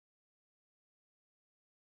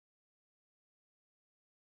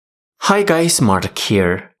Hi guys, Mark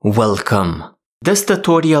here. Welcome. This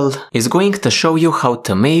tutorial is going to show you how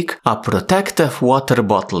to make a protective water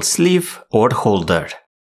bottle sleeve or holder.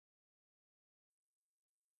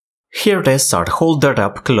 Here is our holder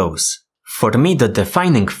up close. For me, the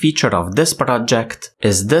defining feature of this project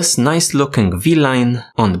is this nice looking V-line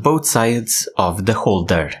on both sides of the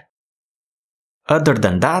holder. Other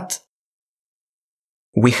than that,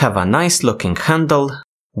 we have a nice looking handle,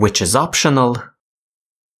 which is optional.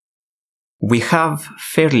 We have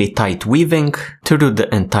fairly tight weaving through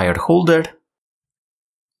the entire holder,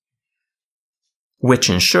 which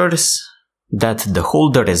ensures that the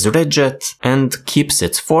holder is rigid and keeps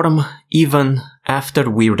its form even after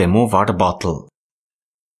we remove our bottle.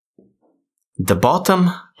 The bottom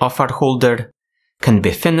of our holder can be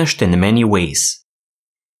finished in many ways.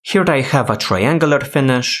 Here I have a triangular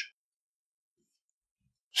finish.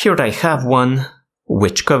 Here I have one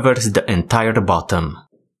which covers the entire bottom.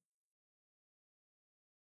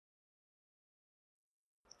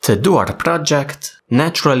 To do our project,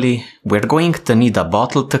 naturally, we're going to need a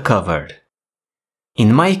bottle to cover.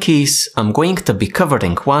 In my case, I'm going to be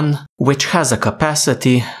covering one which has a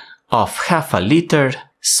capacity of half a liter,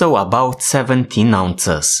 so about 17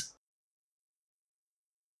 ounces.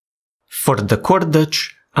 For the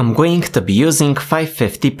cordage, I'm going to be using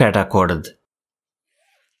 550 Paracord.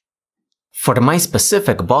 For my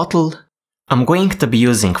specific bottle, I'm going to be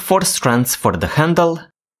using 4 strands for the handle.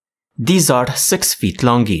 These are 6 feet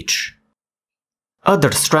long each.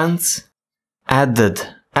 Other strands, added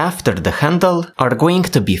after the handle, are going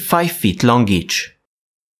to be 5 feet long each.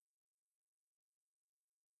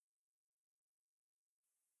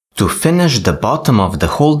 To finish the bottom of the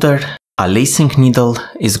holder, a lacing needle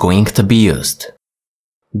is going to be used.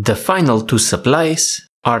 The final 2 supplies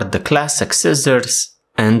are the classic scissors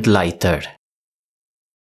and lighter.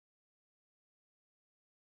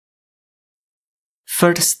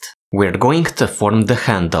 First, we're going to form the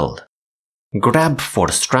handle. Grab 4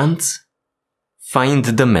 strands, find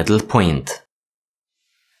the middle point.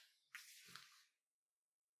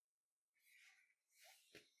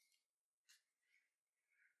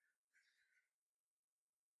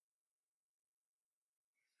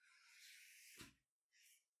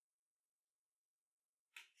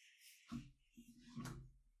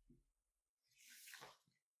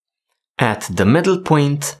 At the middle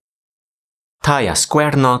point, tie a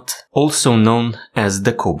square knot, also known as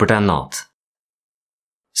the Cobra knot.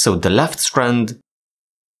 So the left strand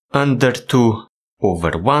under 2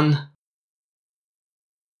 over 1,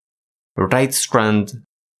 right strand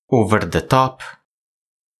over the top,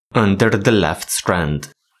 under the left strand,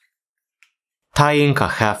 tying a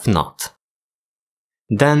half knot.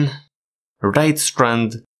 Then right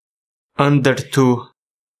strand under 2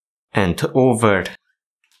 and over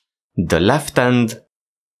the left end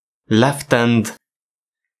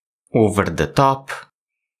over the top,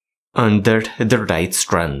 under the right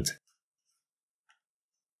strand,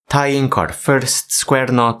 tying our first square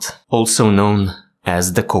knot, also known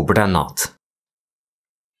as the Cobra knot.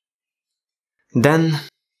 Then,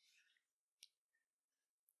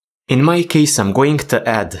 in my case, I'm going to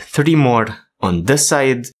add 3 more on this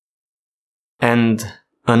side and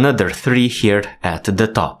another 3 here at the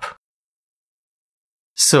top.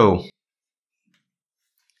 So,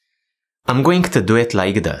 I'm going to do it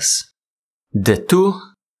like this. The 2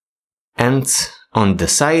 ends on the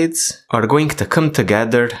sides are going to come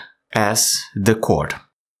together as the core.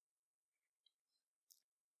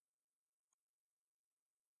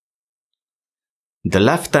 The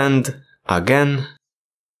left end, again,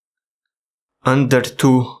 under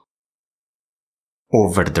 2,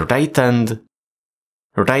 over the right end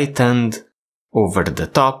over the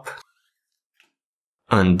top,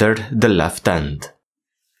 under the left end.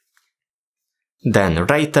 Then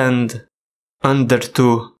right end, under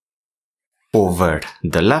 2, over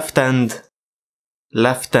the left end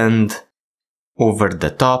over the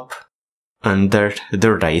top, under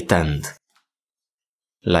the right end.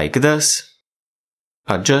 Like this.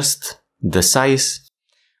 Adjust the size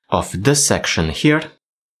of this section here,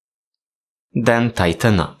 then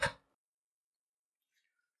tighten up.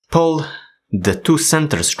 Pull the 2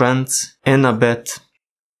 center strands in a bit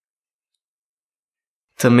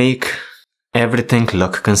to make everything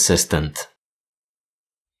look consistent.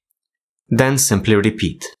 Then simply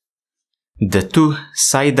repeat. The 2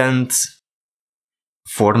 side ends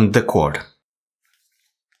form the core.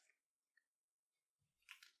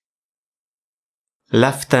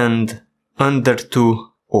 Left end under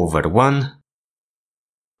 2 over 1,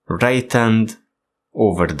 right end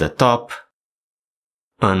over the top,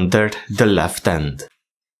 under the left end.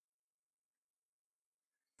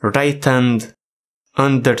 Right end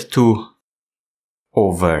under 2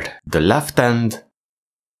 over the left end,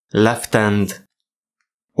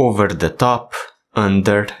 over the top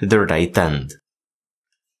under the right end.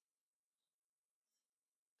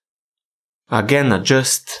 Again,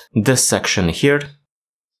 adjust this section here.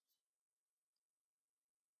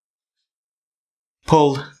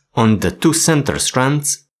 Pull on the 2 center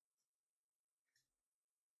strands,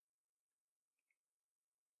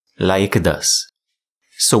 like this.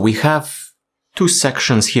 So we have 2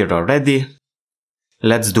 sections here already.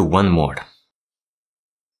 Let's do one more.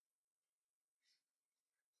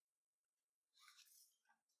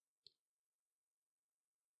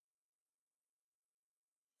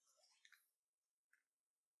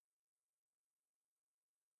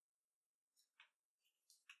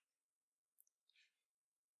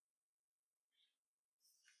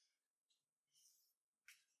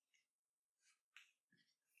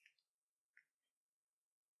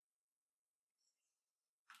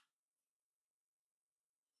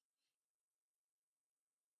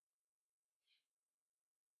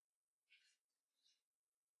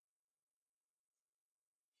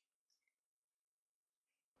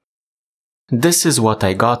 This is what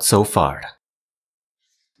I got so far.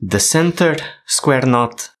 The center square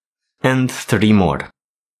knot and 3 more.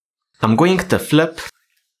 I'm going to flip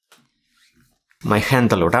my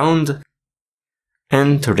handle around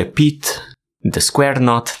and repeat the square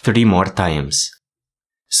knot 3 more times.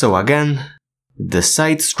 So again, the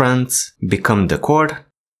side strands become the core,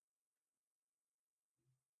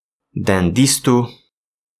 then these 2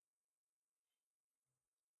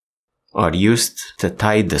 are used to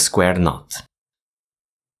tie the square knot.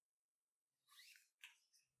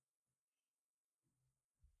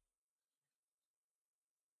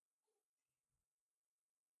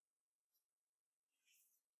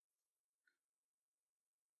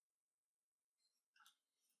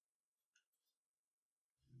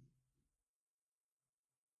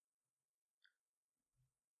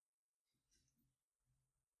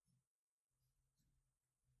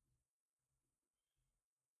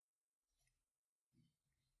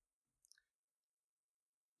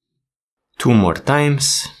 Two more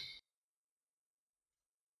times.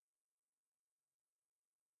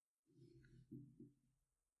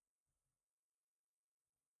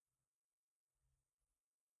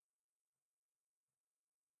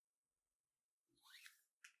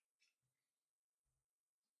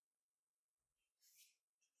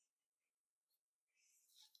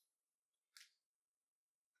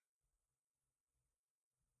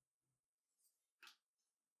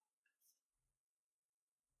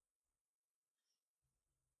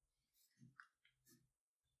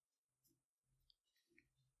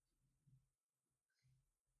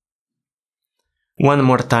 One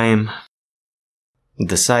more time.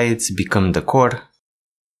 The sides become the core.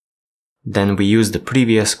 Then we use the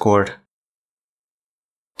previous core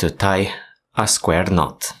to tie a square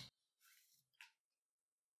knot.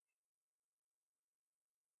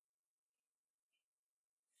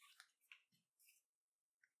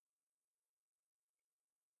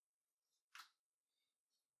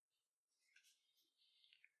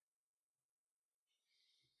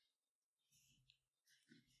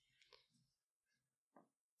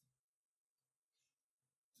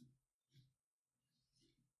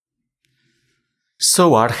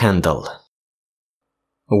 So our handle.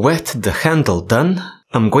 With the handle done,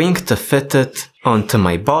 I'm going to fit it onto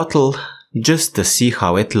my bottle just to see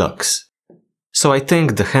how it looks. So I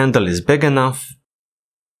think the handle is big enough,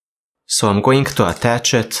 so I'm going to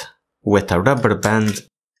attach it with a rubber band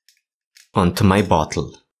onto my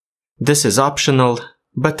bottle. This is optional,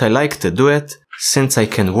 but I like to do it since I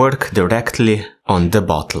can work directly on the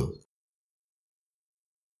bottle.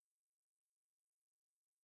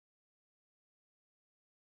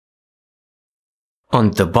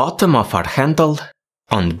 On the bottom of our handle,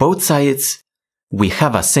 on both sides, we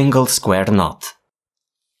have a single square knot.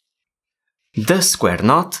 This square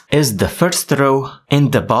knot is the first row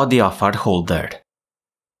in the body of our holder.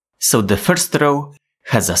 So the first row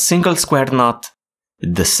has a single square knot,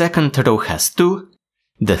 the second row has 2,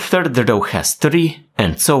 the third row has 3,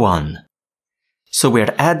 and so on. So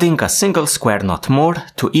we're adding a single square knot more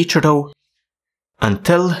to each row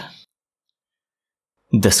until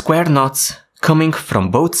the square knots coming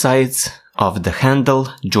from both sides of the handle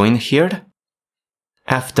join here.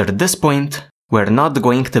 After this point, we're not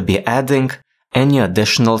going to be adding any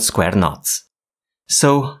additional square knots.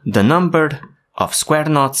 So the number of square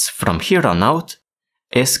knots from here on out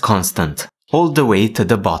is constant all the way to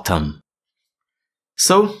the bottom.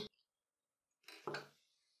 So,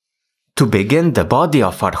 to begin the body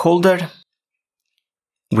of our holder,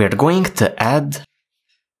 we're going to add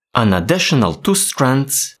an additional 2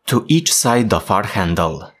 strands to each side of our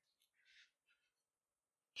handle.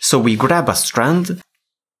 So we grab a strand,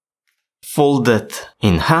 fold it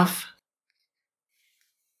in half,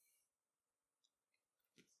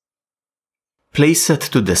 place it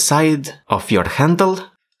to the side of your handle,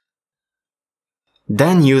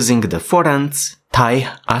 then using the 4 ends,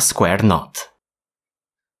 tie a square knot.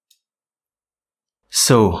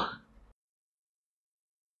 So,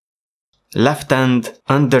 left end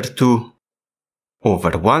under 2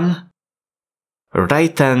 over 1,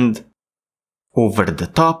 right end over the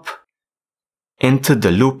top, into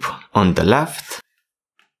the loop on the left,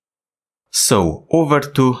 so over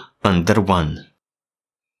 2 under 1.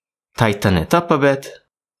 Tighten it up a bit,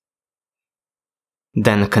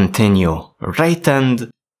 then continue right end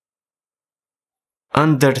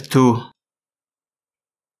under 2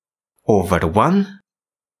 over 1,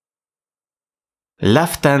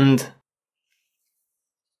 left end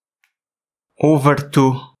over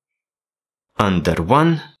 2 under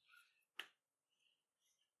 1,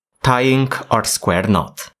 tying our square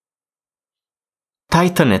knot.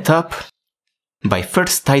 Tighten it up by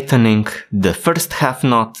first tightening the first half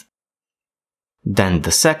knot, then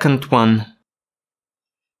the second one,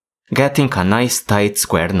 getting a nice tight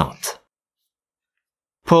square knot.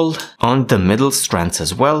 Pull on the middle strands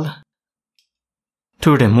as well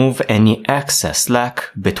to remove any excess slack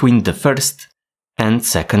between the first and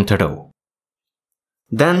second row.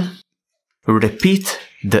 Then repeat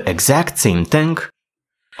the exact same thing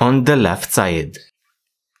on the left side.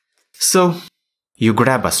 So you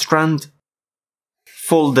grab a strand,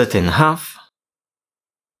 fold it in half,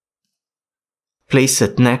 place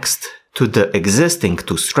it next to the existing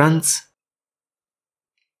 2 strands,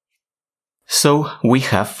 so we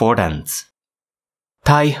have 4 ends.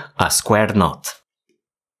 Tie a square knot.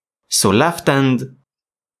 So left end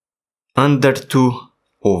under 2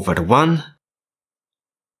 over 1,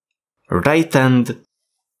 right end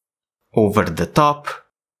over the top,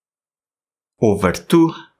 over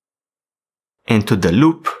 2, into the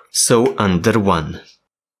loop, so under 1.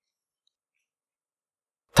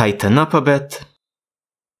 Tighten up a bit,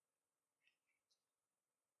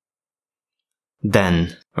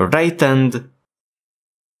 then right end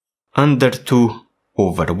under 2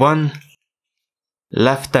 over 1,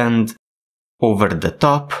 left end over the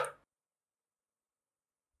top,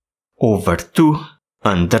 over 2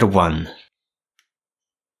 under 1.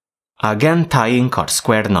 Again tying our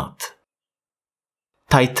square knot.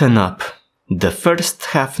 Tighten up the first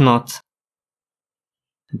half knot,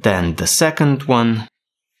 then the second one,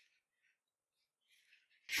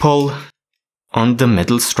 pull on the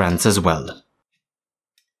middle strands as well.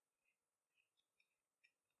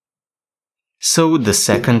 So the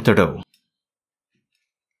second row.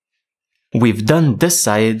 We've done this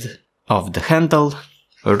side of the handle,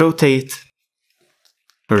 rotate,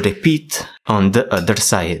 repeat on the other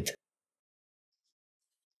side.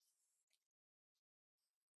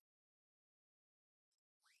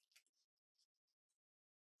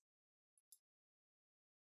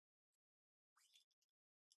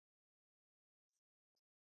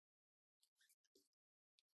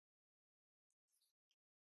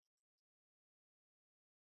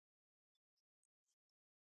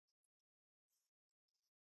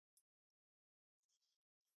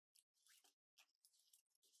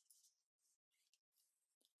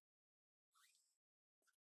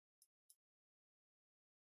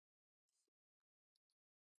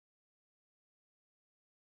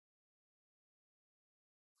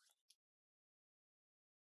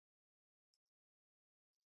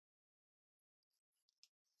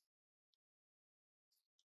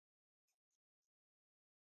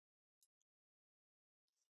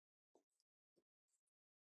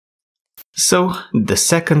 So the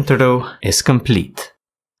second row is complete.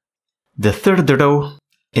 The third row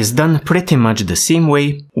is done pretty much the same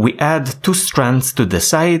way. We add 2 strands to the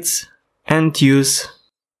sides and use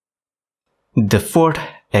the 4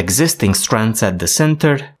 existing strands at the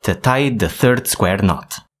center to tie the third square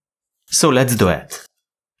knot. So let's do it.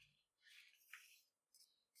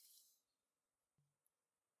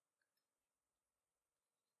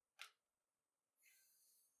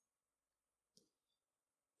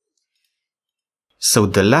 So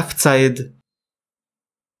the left side,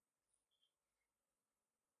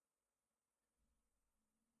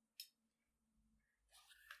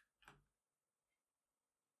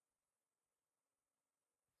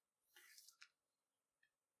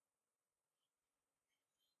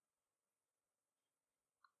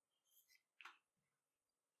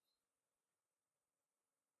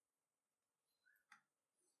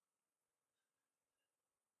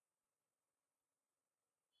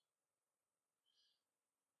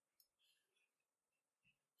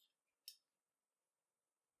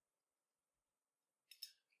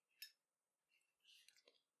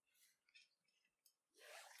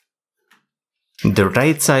 the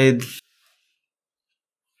right side,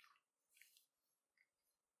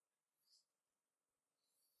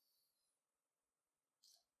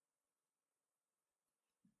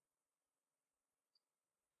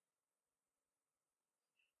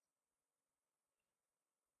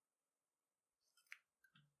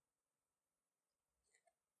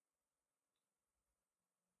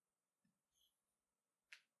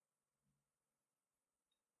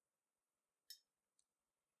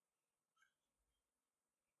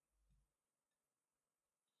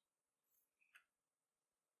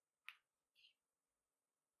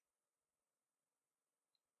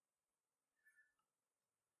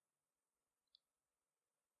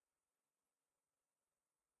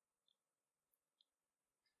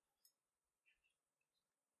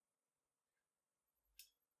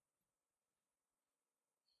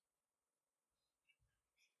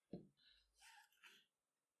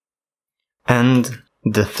 and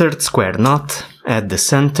the third square knot at the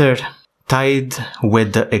center, tied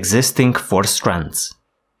with the existing 4 strands.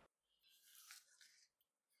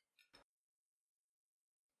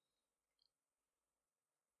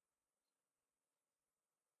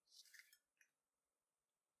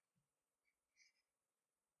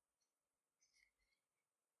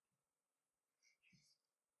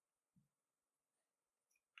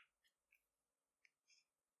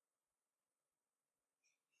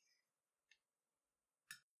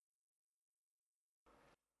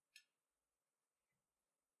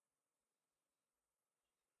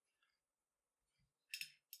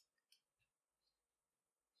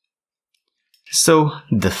 So,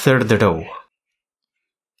 the third row.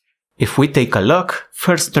 If we take a look,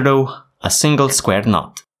 first row, a single square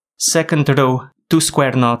knot. Second row, 2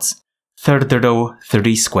 square knots. Third row,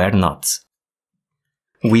 3 square knots.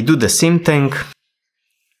 We do the same thing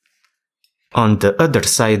on the other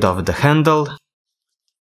side of the handle.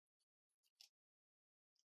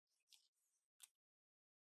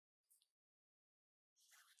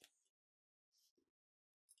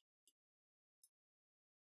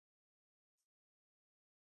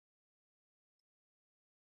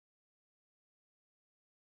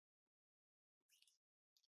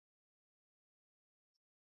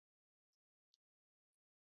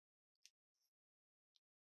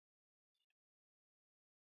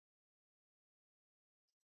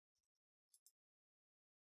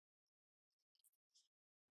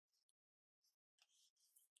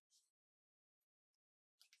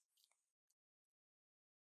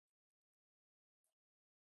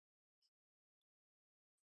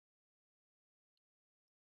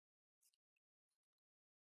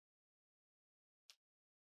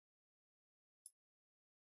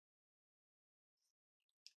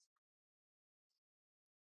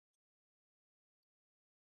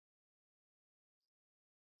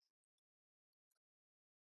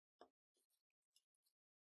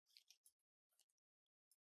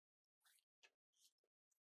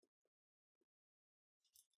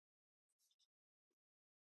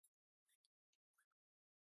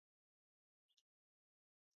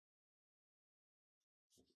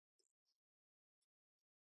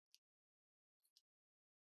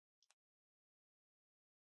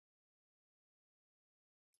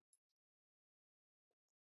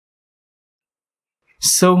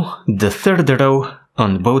 So, the third row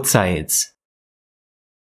on both sides.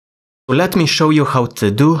 Let me show you how to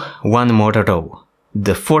do one more row.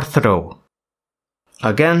 The fourth row.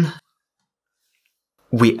 Again,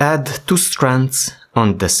 we add 2 strands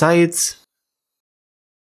on the sides.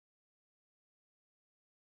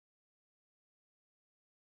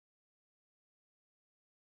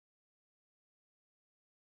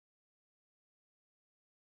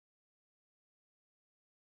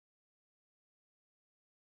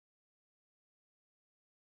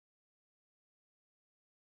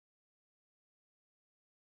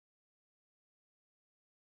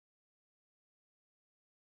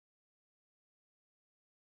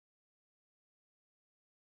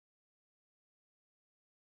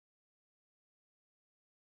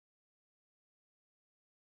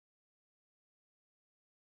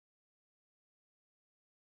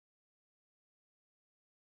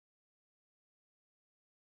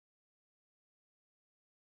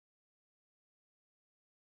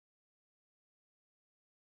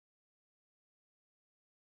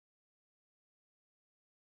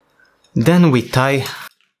 Then we tie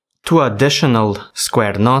 2 additional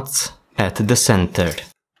square knots at the center.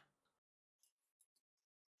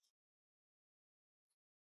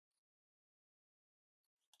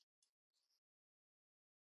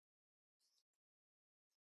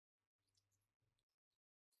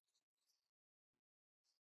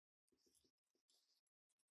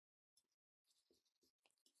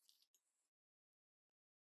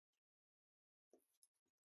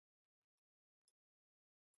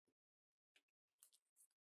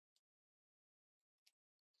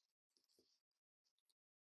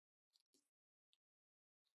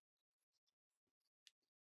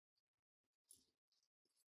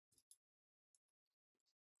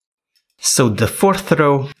 So the fourth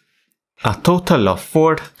row, a total of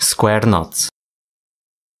 4 square knots.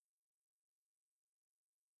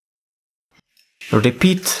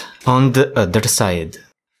 Repeat on the other side.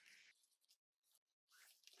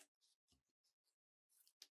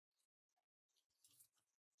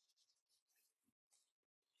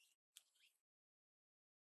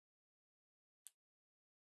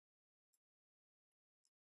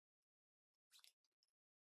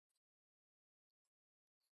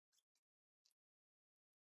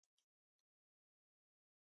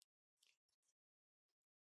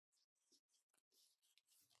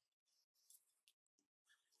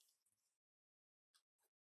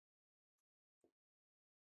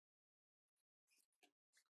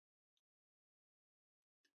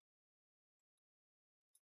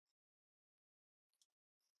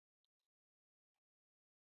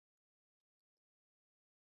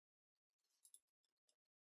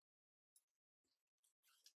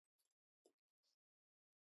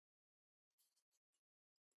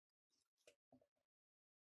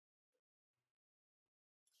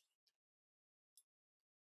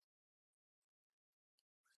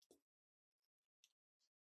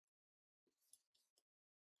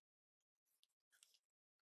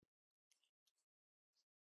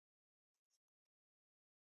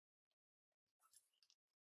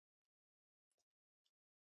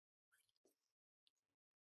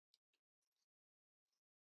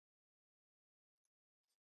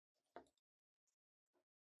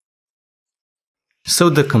 So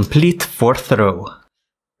the complete fourth row.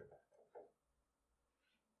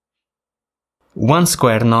 1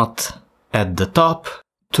 square knot at the top,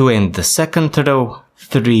 2 in the second row,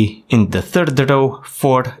 3 in the third row,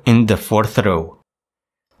 4 in the fourth row.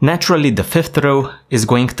 Naturally, the fifth row is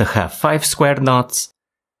going to have 5 square knots.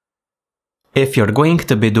 If you're going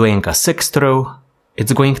to be doing a sixth row,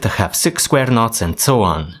 it's going to have 6 square knots and so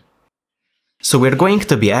on. So we're going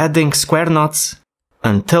to be adding square knots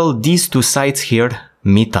until these two sides here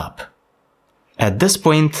meet up. At this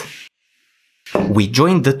point, we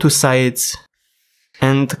join the two sides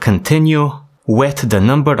and continue with the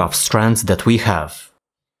number of strands that we have.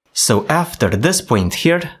 So after this point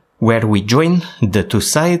here, where we join the two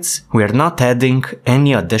sides, we're not adding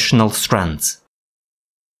any additional strands.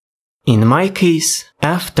 In my case,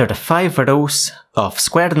 after 5 rows of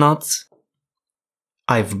square knots,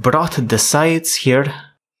 I've brought the sides here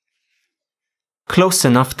close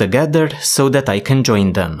enough together so that I can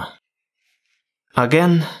join them.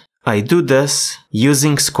 Again, I do this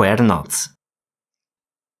using square knots.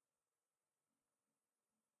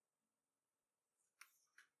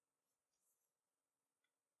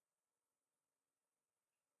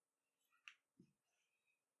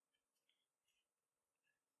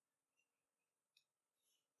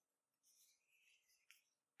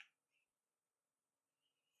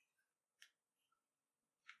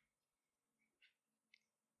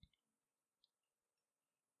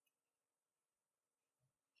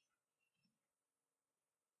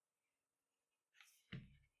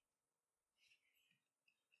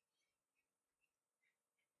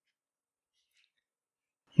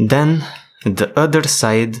 Then, the other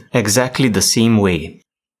side exactly the same way.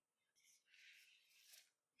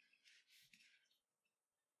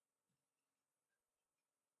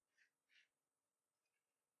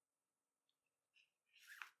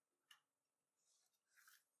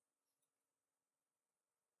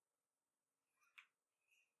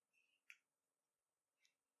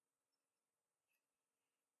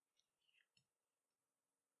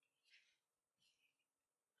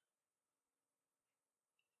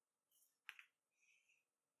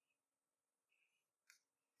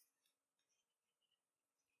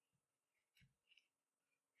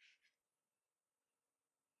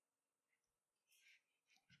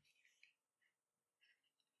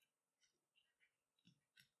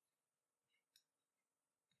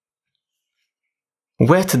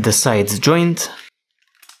 With the sides joined,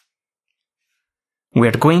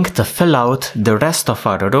 we're going to fill out the rest of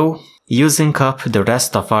our row using up the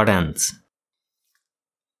rest of our ends.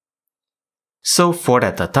 So 4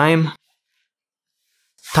 at a time,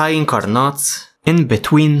 tying our knots in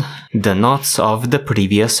between the knots of the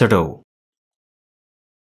previous row.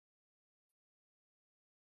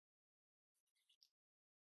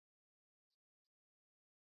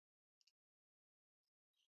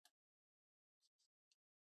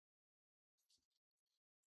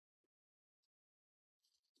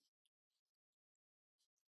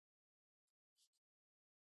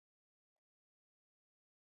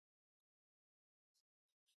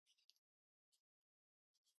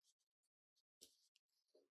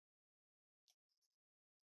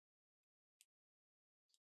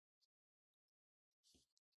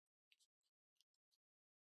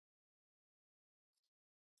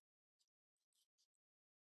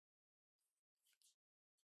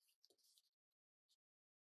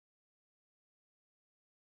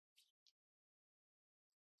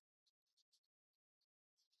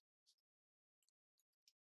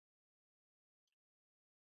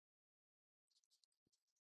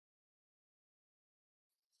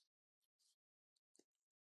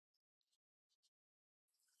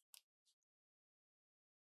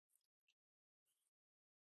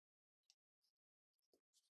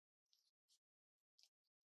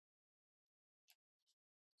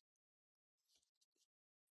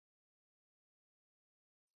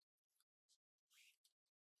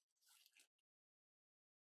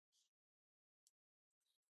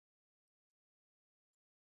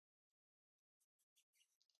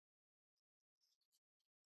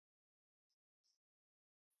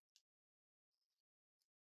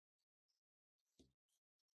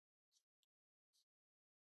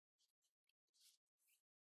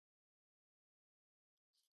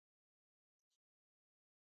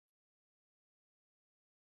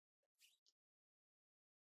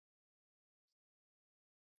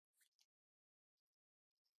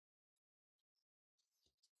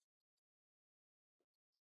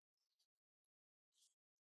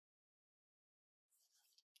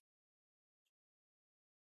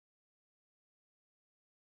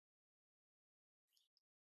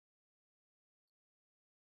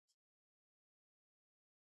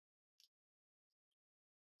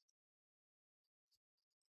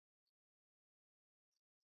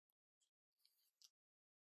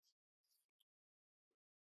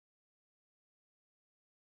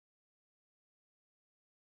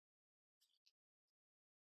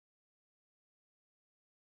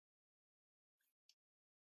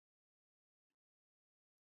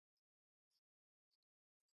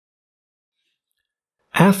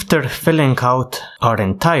 After filling out our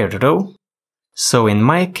entire row, so in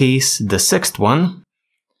my case the sixth one,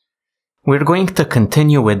 we're going to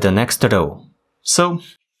continue with the next row. So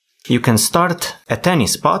you can start at any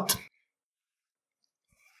spot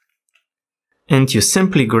and you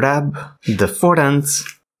simply grab the 4 ends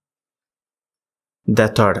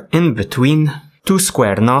that are in between 2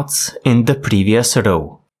 square knots in the previous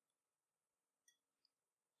row.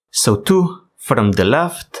 So 2 from the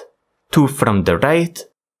left, 2 from the right,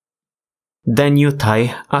 then you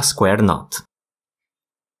tie a square knot.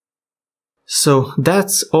 So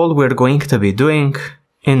that's all we're going to be doing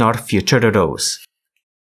in our future rows.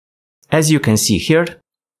 As you can see here,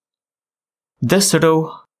 this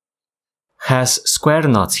row has square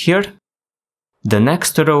knots here, the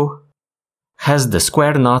next row has the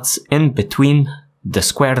square knots in between the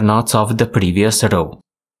square knots of the previous row.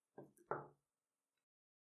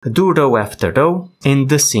 Do row after row in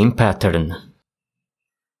the same pattern.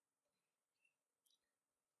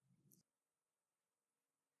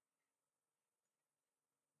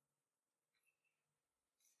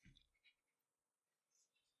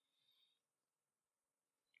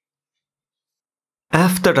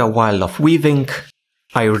 After a while of weaving,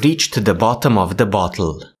 I reached the bottom of the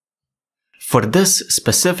bottle. For this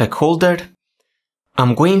specific holder,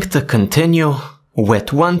 I'm going to continue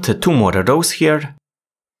with 1 to 2 more rows here,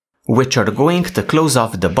 which are going to close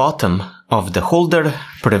off the bottom of the holder,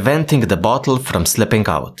 preventing the bottle from slipping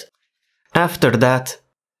out. After that,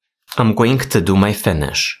 I'm going to do my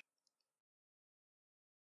finish.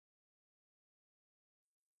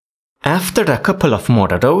 After a couple of more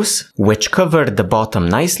rows, which cover the bottom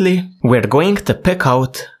nicely, we're going to pick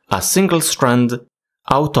out a single strand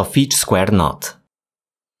out of each square knot.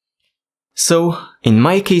 So, in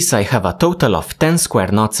my case I have a total of 10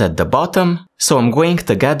 square knots at the bottom, so I'm going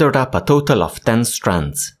to gather up a total of 10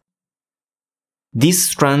 strands. These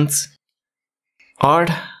strands are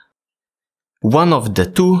one of the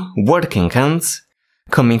 2 working ends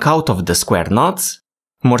coming out of the square knots,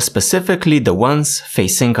 more specifically the ones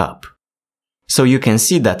facing up. So you can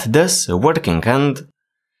see that this working end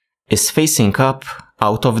is facing up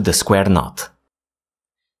out of the square knot.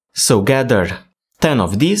 So gather 10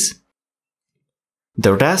 of these.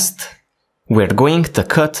 The rest we're going to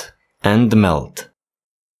cut and melt.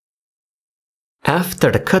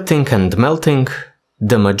 After cutting and melting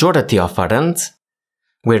the majority of our ends,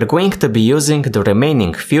 we're going to be using the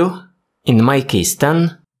remaining few, in my case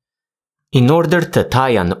 10, in order to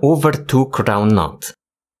tie an over 2 crown knot.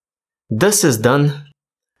 This is done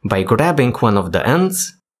by grabbing one of the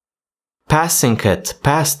ends, passing it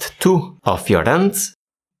past 2 of your ends,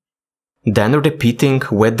 then repeating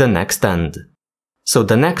with the next end. So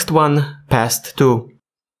the next one past 2,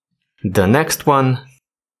 the next one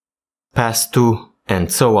past 2,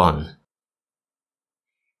 and so on.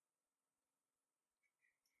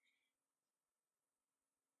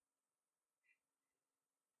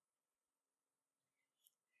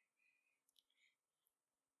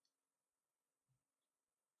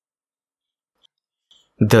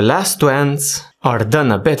 The last 2 ends are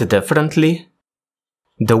done a bit differently.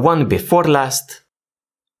 The one before last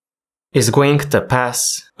is going to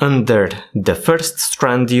pass under the first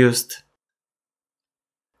strand used.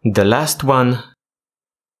 The last one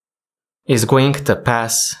is going to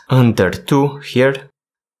pass under 2 here,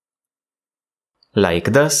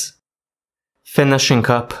 like this, finishing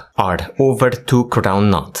up our over 2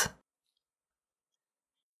 crown knot.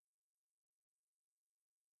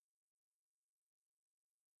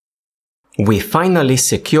 We finally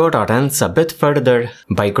secure our ends a bit further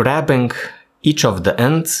by grabbing each of the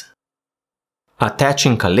ends,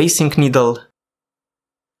 attaching a lacing needle,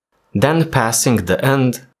 then passing the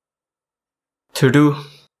end through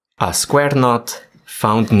a square knot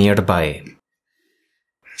found nearby.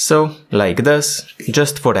 So, like this,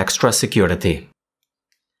 just for extra security.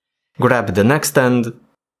 Grab the next end,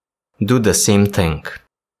 do the same thing.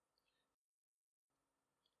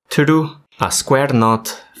 Through a square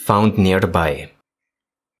knot found nearby.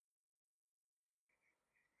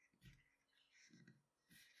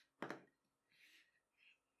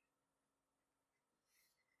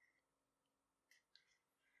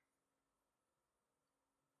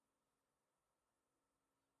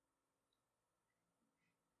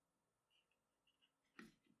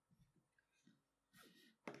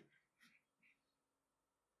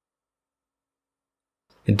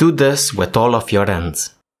 Do this with all of your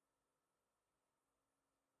ends.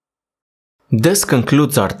 This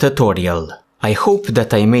concludes our tutorial. I hope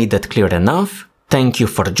that I made it clear enough. Thank you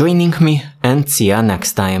for joining me and see ya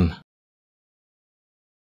next time.